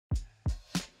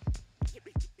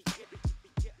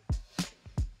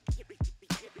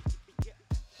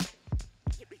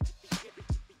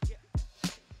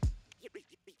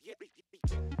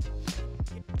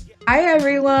Hi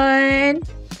everyone,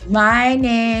 my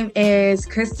name is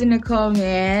Kristen Nicole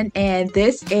Mann and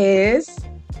this is,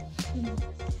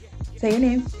 say your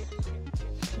name,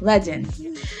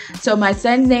 Legend. So my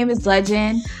son's name is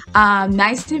Legend.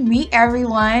 Nice to meet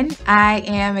everyone. I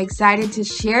am excited to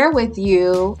share with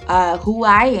you who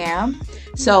I am.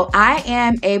 So I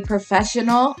am a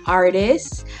professional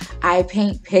artist. I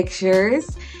paint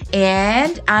pictures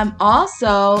and I'm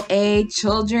also a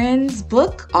children's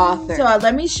book author. So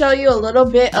let me show you a little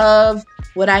bit of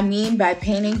what I mean by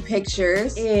painting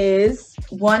pictures. Is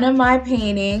one of my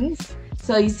paintings.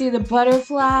 So you see the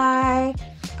butterfly.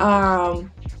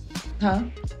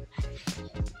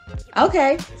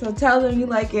 Okay, so tell them you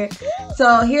like it.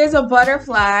 So here's a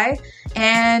butterfly,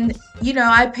 and you know,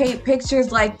 I paint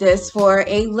pictures like this for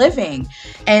a living.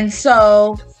 And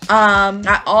so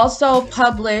I also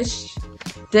published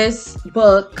this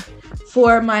book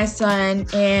for my son,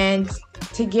 and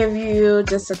to give you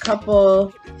just a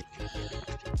couple.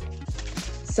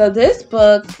 So this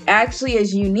book actually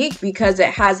is unique because it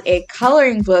has a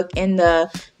coloring book in the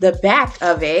back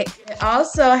of it. It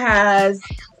also has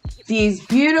these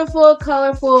beautiful,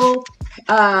 colorful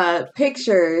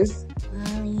pictures.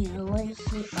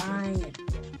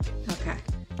 Okay,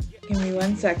 give me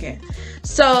 1 second.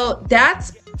 So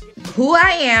that's who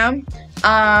I am.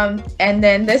 And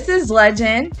then this is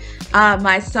Legend,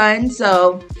 my son.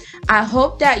 So I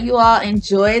hope that you all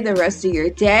enjoy the rest of your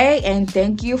day, and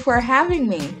thank you for having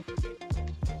me.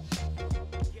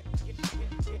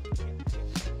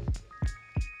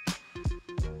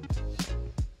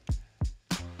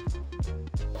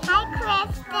 Hi,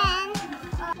 Kristen.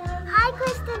 Hi,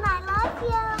 Kristen, I love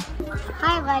you.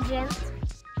 Hi, Legend.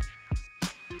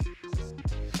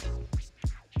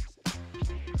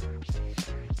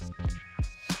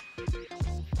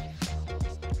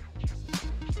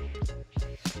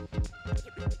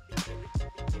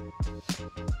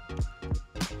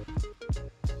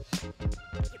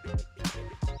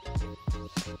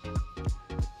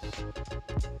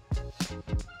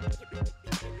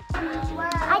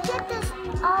 I did this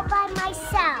all by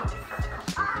myself.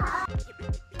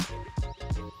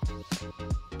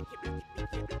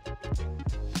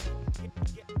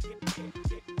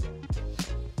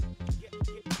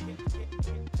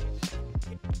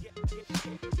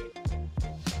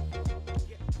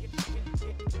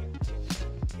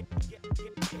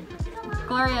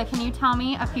 Gloria, can you tell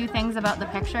me a few things about the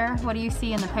picture? What do you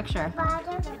see in the picture?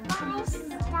 Butterflies,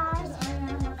 stars,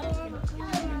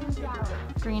 and yellow.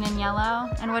 Green and yellow.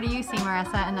 And what do you see,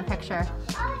 Marissa, in the picture?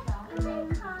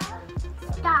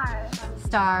 Stars.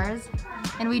 Stars.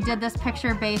 And we did this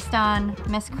picture based on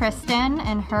Miss Kristen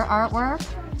and her artwork.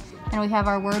 And we have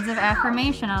our words of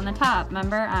affirmation on the top.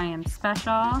 Remember, I am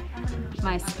special,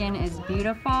 my skin is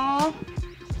beautiful,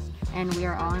 and we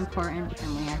are all important,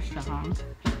 and we are strong.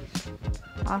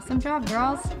 Awesome job,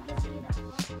 girls.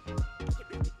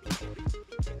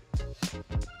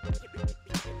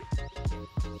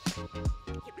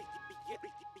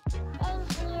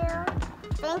 Thank you.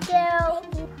 Thank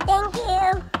you. Thank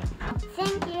you.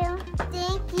 Thank you.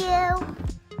 Thank you.